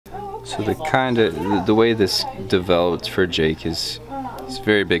So the way this developed for Jake is he's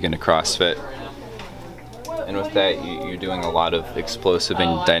very big into CrossFit. And with that, you're doing a lot of explosive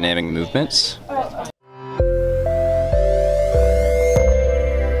and dynamic movements.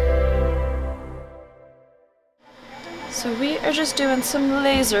 So we are just doing some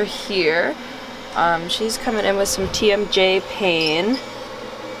laser here. She's coming in with some TMJ pain.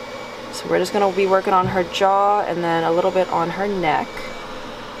 So we're just gonna be working on her jaw and then a little bit on her neck.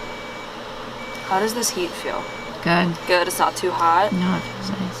 How does this heat feel? Good. Good, it's not too hot? No, it feels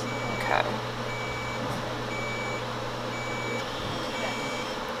nice. Okay.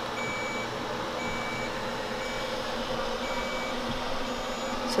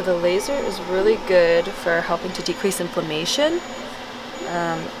 So the laser is really good for helping to decrease inflammation.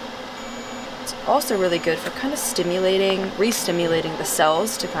 It's also really good for kind of re-stimulating the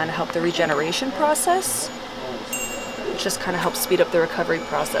cells to kind of help the regeneration process. It just kind of helps speed up the recovery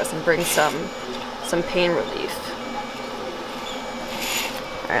process and bring some pain relief.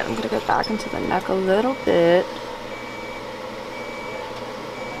 Alright, I'm going to go back into the neck a little bit.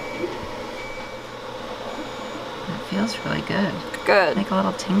 It feels really good. Good. Like a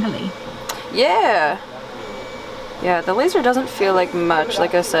little tingly. Yeah. Yeah, the laser doesn't feel like much.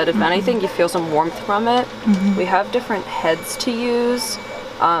 Like I said, if anything, you feel some warmth from it. We have different heads to use,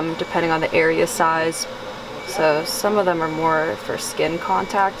 depending on the area size. So some of them are more for skin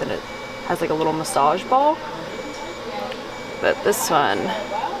contact and it has like a little massage ball. But this one,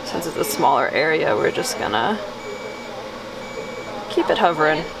 since it's a smaller area, we're just gonna keep it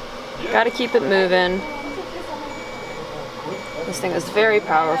hovering. Gotta keep it moving. This thing is very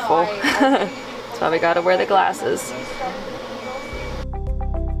powerful. That's why we gotta wear the glasses.